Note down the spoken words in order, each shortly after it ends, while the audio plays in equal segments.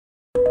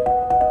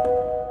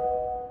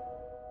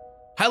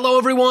Hello,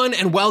 everyone,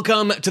 and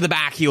welcome to the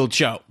Backheeled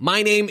Show.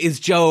 My name is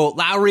Joe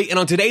Lowry, and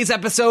on today's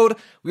episode,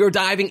 we are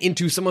diving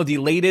into some of the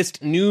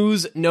latest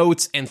news,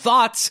 notes, and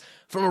thoughts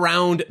from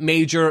around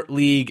Major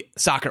League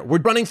Soccer.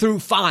 We're running through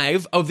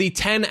 5 of the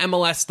 10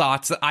 MLS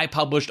thoughts that I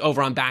published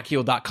over on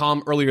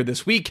backheeled.com earlier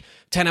this week.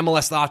 10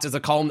 MLS thoughts is a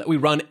column that we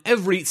run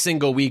every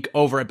single week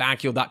over at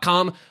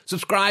backheeled.com.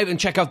 Subscribe and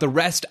check out the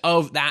rest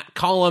of that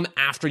column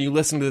after you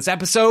listen to this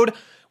episode.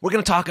 We're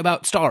going to talk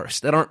about stars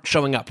that aren't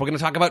showing up. We're going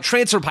to talk about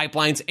transfer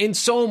pipelines and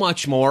so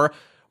much more.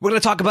 We're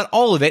going to talk about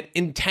all of it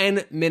in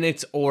 10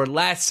 minutes or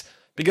less,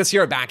 because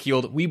here at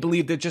Backheeled, we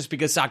believe that just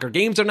because soccer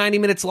games are 90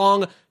 minutes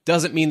long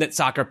doesn't mean that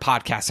soccer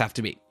podcasts have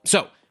to be.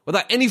 So,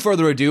 without any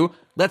further ado,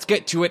 let's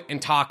get to it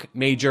and talk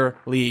Major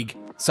League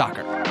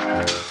Soccer.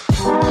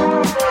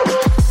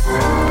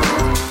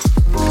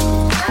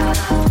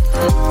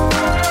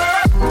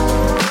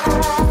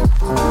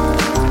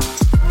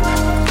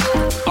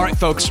 All right,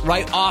 folks,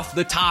 right off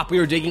the top, we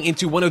are digging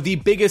into one of the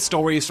biggest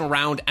stories from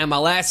around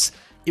MLS.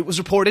 It was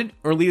reported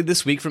earlier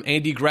this week from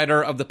Andy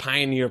Gretter of the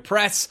Pioneer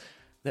Press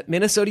that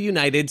Minnesota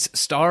United's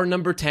star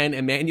number 10,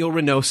 Emanuel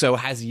Reynoso,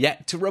 has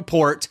yet to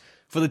report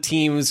for the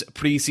team's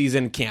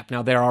preseason camp.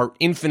 Now, there are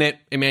infinite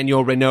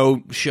Emanuel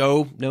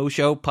Reynoso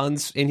no-show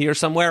puns in here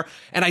somewhere,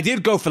 and I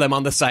did go for them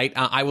on the site.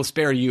 I will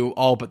spare you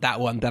all but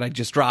that one that I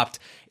just dropped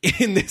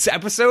in this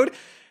episode.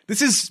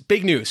 This is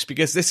big news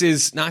because this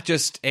is not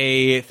just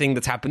a thing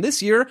that's happened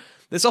this year.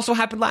 This also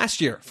happened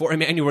last year for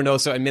Emanuel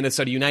Reynoso and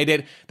Minnesota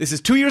United. This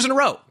is 2 years in a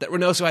row that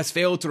Reynoso has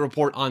failed to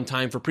report on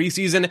time for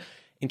preseason.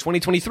 In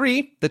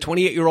 2023, the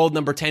 28-year-old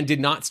number 10 did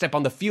not step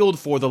on the field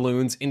for the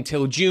Loons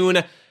until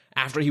June,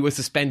 after he was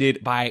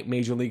suspended by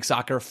Major League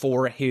Soccer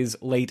for his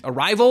late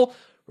arrival.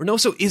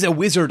 Reynoso is a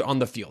wizard on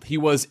the field. He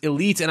was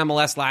elite in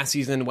MLS last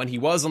season when he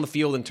was on the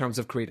field in terms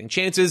of creating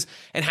chances,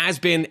 and has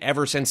been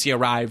ever since he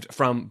arrived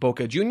from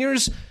Boca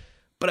Juniors.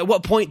 But at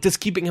what point does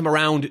keeping him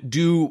around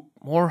do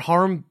more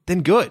harm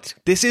than good?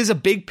 This is a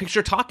big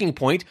picture talking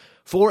point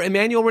for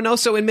Emanuel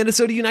Reynoso and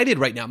Minnesota United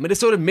right now.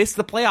 Minnesota missed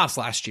the playoffs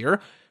last year,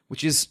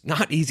 which is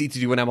not easy to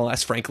do in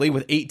MLS, frankly,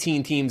 with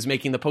 18 teams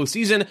making the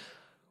postseason.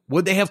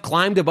 Would they have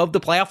climbed above the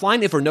playoff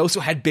line if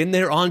Reynoso had been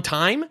there on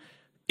time?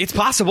 It's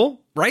possible,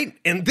 right?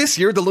 And this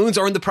year, the Loons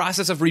are in the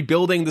process of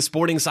rebuilding the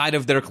sporting side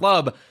of their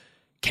club.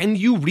 Can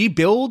you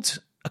rebuild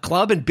a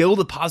club and build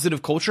a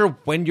positive culture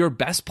when your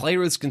best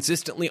player is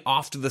consistently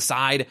off to the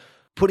side,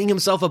 putting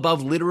himself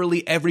above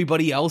literally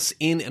everybody else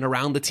in and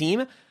around the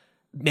team?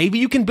 Maybe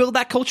you can build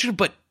that culture,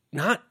 but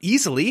not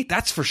easily,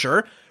 that's for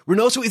sure.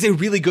 Reynoso is a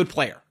really good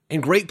player,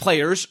 and great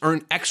players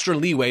earn extra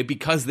leeway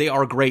because they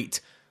are great.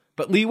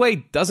 But leeway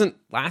doesn't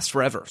last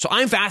forever. So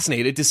I'm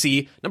fascinated to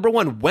see, number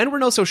one, when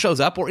Reynoso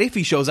shows up, or if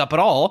he shows up at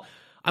all.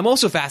 I'm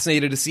also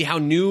fascinated to see how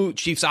new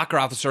Chief Soccer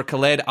Officer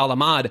Khaled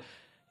Al-Ahmad,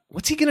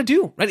 what's he going to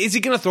do? Right? Is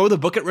he going to throw the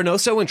book at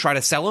Reynoso and try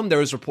to sell him?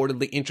 There is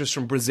reportedly interest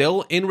from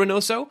Brazil in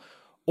Reynoso.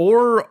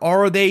 Or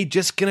are they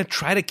just going to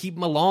try to keep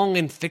him along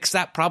and fix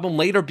that problem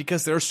later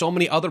because there are so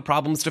many other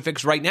problems to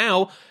fix right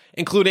now,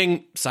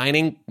 including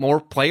signing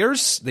more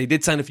players? They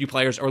did sign a few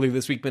players earlier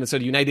this week,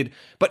 Minnesota United,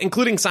 but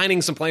including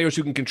signing some players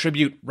who can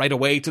contribute right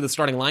away to the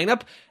starting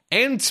lineup,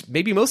 and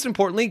maybe most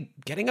importantly,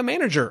 getting a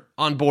manager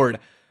on board.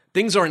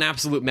 Things are an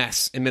absolute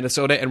mess in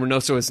Minnesota, and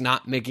Reynoso is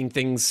not making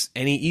things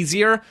any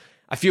easier.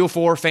 I feel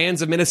for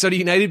fans of Minnesota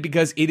United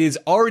because it has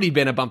already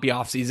been a bumpy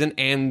offseason,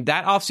 and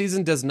that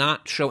offseason does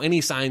not show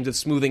any signs of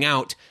smoothing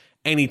out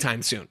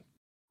anytime soon.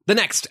 The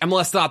next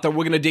MLS thought that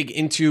we're going to dig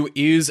into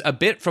is a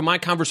bit from my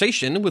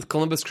conversation with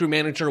Columbus Crew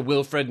manager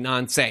Wilfried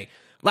Nancy.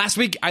 Last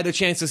week, I had the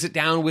chance to sit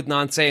down with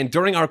Nancy, and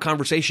during our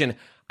conversation,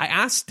 I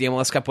asked the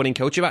MLS Cup winning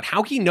coach about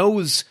how he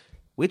knows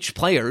which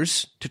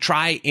players to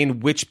try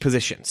in which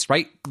positions,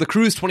 right? The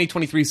Crew's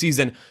 2023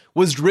 season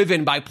was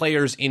driven by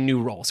players in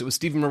new roles. It was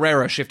Steven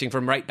Moreira shifting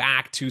from right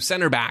back to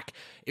center back.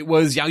 It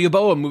was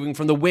Yayaboa moving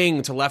from the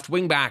wing to left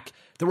wing back.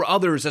 There were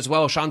others as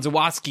well, Sean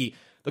Zawaski.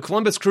 The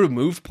Columbus Crew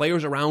moved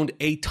players around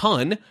a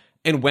ton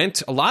and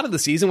went a lot of the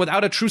season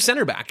without a true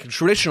center back, a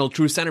traditional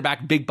true center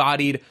back,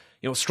 big-bodied,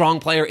 strong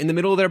player in the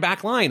middle of their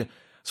back line.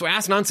 So I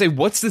asked Nancy,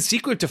 what's the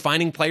secret to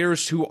finding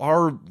players who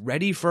are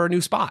ready for a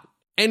new spot?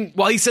 And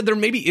while he said there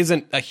maybe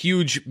isn't a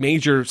huge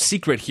major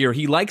secret here,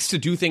 he likes to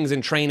do things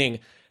in training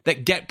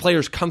that get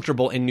players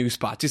comfortable in new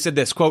spots. He said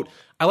this, quote,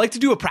 "I like to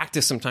do a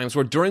practice sometimes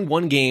where during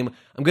one game,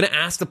 I'm going to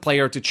ask the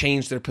player to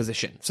change their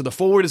position. So the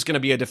forward is going to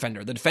be a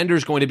defender. The defender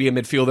is going to be a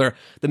midfielder.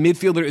 The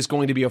midfielder is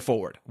going to be a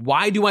forward.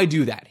 Why do I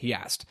do that?" He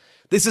asked.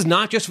 This is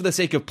not just for the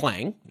sake of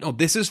playing. No,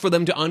 this is for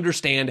them to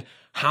understand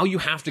how you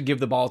have to give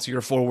the ball to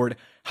your forward,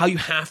 how you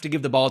have to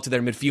give the ball to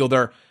their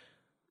midfielder.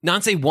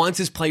 Nancy wants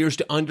his players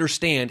to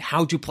understand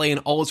how to play in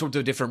all sorts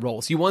of different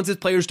roles. He wants his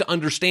players to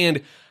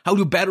understand how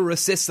to better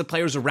assist the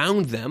players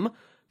around them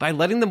by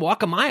letting them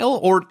walk a mile,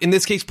 or in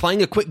this case,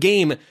 playing a quick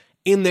game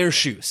in their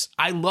shoes.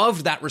 I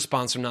loved that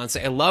response from Nancy.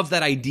 I love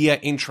that idea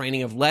in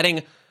training of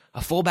letting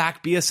a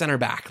fullback be a center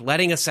back,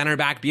 letting a center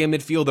back be a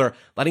midfielder,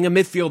 letting a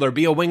midfielder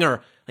be a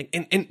winger,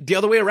 and the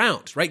other way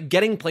around, right?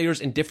 Getting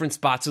players in different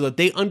spots so that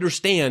they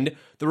understand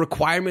the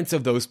requirements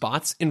of those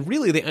spots, and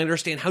really they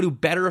understand how to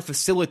better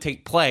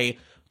facilitate play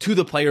to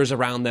the players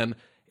around them.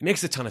 It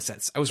makes a ton of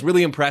sense. I was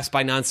really impressed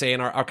by Nancy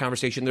and our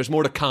conversation. There's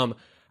more to come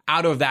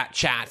out of that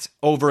chat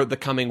over the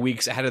coming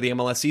weeks ahead of the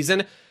MLS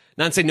season.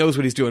 Nancy knows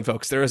what he's doing,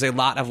 folks. There is a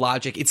lot of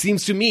logic, it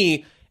seems to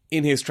me,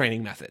 in his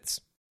training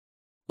methods.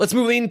 Let's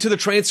move into the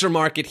transfer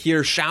market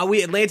here, shall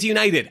we? Atlanta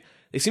United.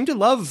 They seem to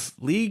love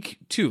Ligue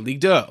 2,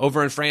 Ligue 2,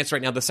 over in France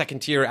right now, the second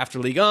tier after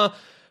Ligue 1.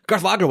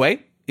 Garth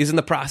Lagerwey is in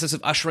the process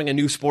of ushering a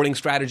new sporting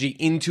strategy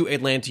into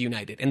Atlanta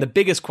United. And the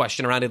biggest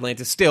question around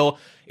Atlanta still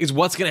is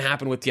what's going to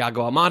happen with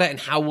Thiago Almada and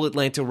how will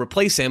Atlanta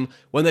replace him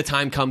when the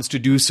time comes to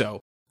do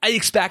so. I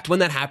expect when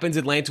that happens,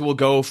 Atlanta will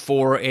go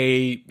for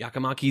a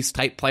Giakoumakis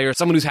type player,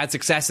 someone who's had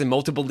success in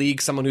multiple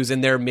leagues, someone who's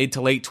in their mid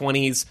to late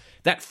 20s.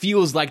 That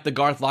feels like the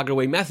Garth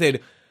Lagerwey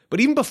method. But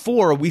even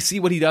before we see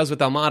what he does with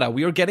Almada,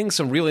 we are getting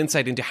some real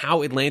insight into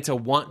how Atlanta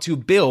want to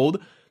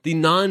build the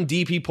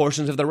non-DP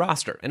portions of the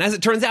roster. And as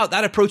it turns out,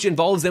 that approach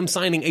involves them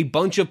signing a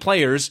bunch of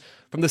players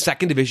from the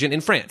second division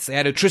in France. They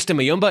added Tristan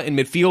Mayumba in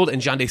midfield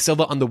and Jean de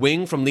Silva on the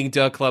wing from Ligue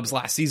 2 clubs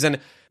last season.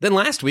 Then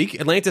last week,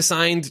 Atlanta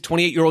signed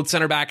 28-year-old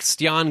center back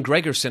Stian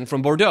Gregersen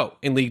from Bordeaux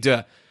in Ligue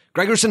 2.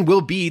 Gregersen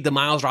will be the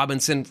Miles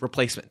Robinson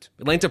replacement.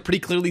 Atlanta pretty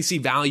clearly see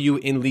value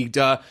in Ligue 2,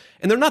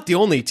 and they're not the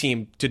only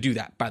team to do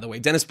that, by the way.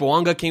 Dennis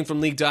Bouanga came from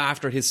Ligue 2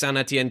 after his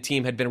Saint-Etienne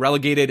team had been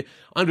relegated.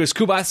 Andres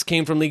Cubas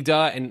came from Ligue 2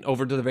 and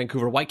over to the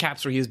Vancouver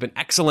Whitecaps, where he has been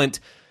excellent.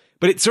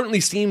 But it certainly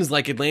seems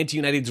like Atlanta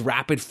United's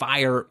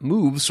rapid-fire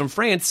moves from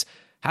France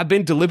have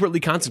been deliberately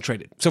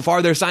concentrated. So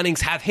far, their signings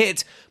have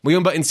hit.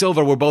 Muyumba and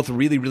Silva were both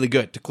really, really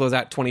good to close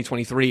out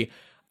 2023.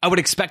 I would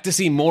expect to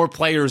see more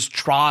players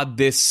trod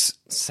this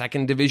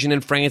second division in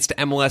France to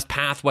MLS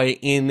pathway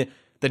in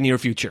the near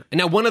future. And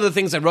now one of the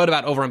things I wrote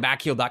about over on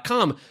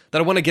backheel.com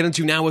that I want to get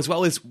into now as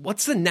well is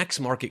what's the next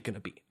market going to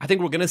be? I think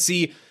we're going to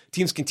see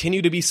teams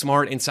continue to be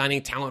smart in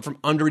signing talent from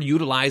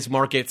underutilized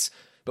markets,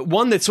 but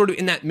one that's sort of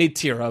in that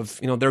mid-tier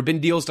of, there have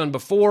been deals done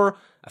before,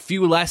 a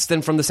few less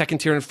than from the second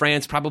tier in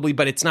France probably,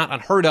 but it's not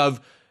unheard of,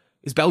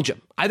 is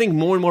Belgium. I think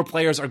more and more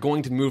players are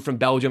going to move from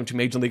Belgium to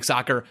Major League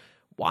Soccer.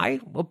 Why?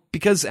 Well,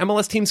 because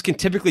MLS teams can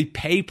typically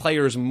pay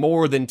players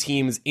more than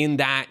teams in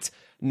that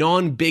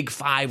non-Big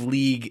Five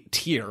league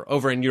tier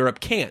over in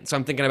Europe can. So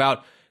I'm thinking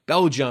about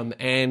Belgium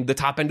and the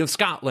top end of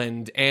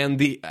Scotland and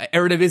the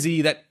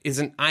Eredivisie that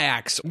isn't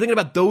Ajax. I'm thinking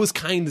about those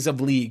kinds of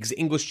leagues,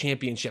 English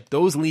Championship,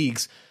 those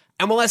leagues.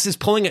 MLS is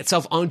pulling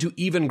itself onto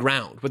even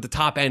ground with the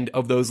top end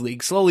of those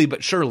leagues, slowly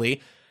but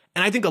surely.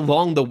 And I think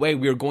along the way,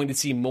 we are going to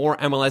see more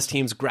MLS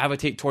teams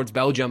gravitate towards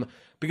Belgium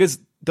because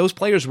those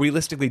players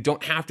realistically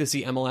don't have to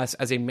see MLS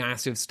as a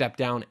massive step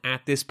down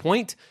at this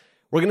point.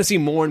 We're going to see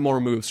more and more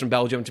moves from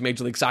Belgium to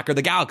Major League Soccer.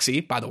 The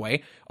Galaxy, by the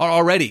way, are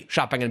already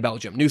shopping in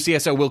Belgium. New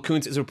CSO Will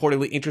Kuntz is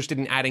reportedly interested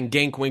in adding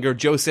Genk winger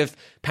Joseph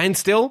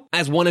Panstil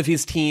as one of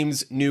his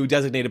team's new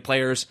designated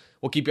players.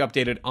 We'll keep you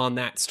updated on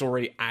that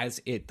story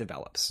as it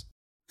develops.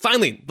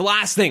 Finally, the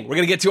last thing we're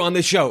going to get to on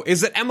this show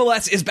is that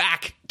MLS is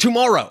back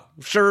tomorrow.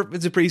 Sure,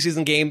 it's a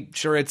preseason game.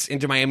 Sure, it's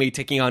Inter Miami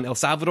taking on El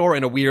Salvador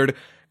in a weird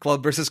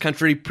club versus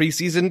country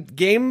preseason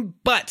game,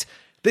 but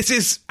this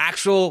is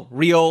actual,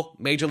 real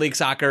Major League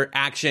Soccer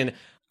action.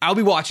 I'll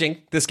be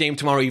watching this game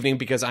tomorrow evening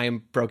because I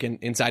am broken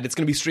inside. It's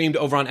going to be streamed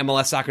over on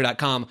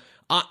MLSsoccer.com.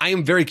 I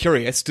am very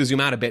curious, to zoom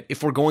out a bit,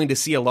 if we're going to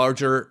see a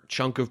larger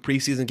chunk of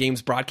preseason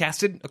games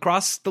broadcasted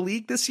across the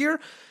league this year,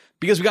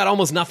 because we got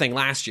almost nothing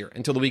last year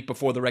until the week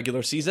before the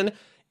regular season.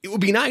 It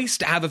would be nice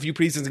to have a few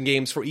preseason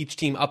games for each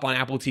team up on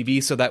Apple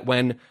TV so that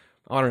when,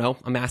 I don't know,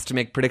 I'm asked to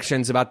make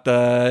predictions about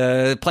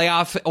the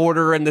playoff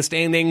order and the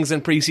standings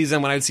in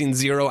preseason when I've seen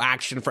zero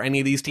action for any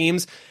of these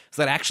teams,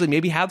 so that I actually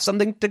maybe have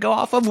something to go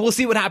off of. We'll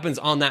see what happens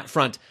on that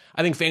front.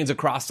 I think fans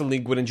across the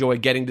league would enjoy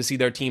getting to see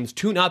their teams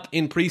tune up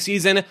in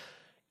preseason.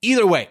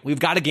 Either way,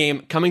 we've got a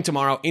game coming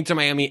tomorrow, Inter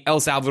Miami,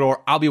 El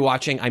Salvador. I'll be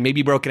watching. I may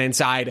be broken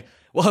inside.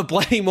 We'll have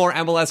plenty more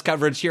MLS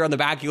coverage here on the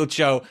Backheel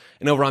Show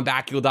and over on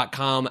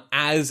backheel.com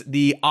as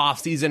the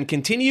offseason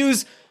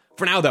continues.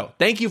 For now, though,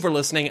 thank you for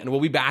listening, and we'll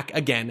be back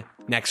again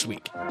next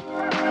week.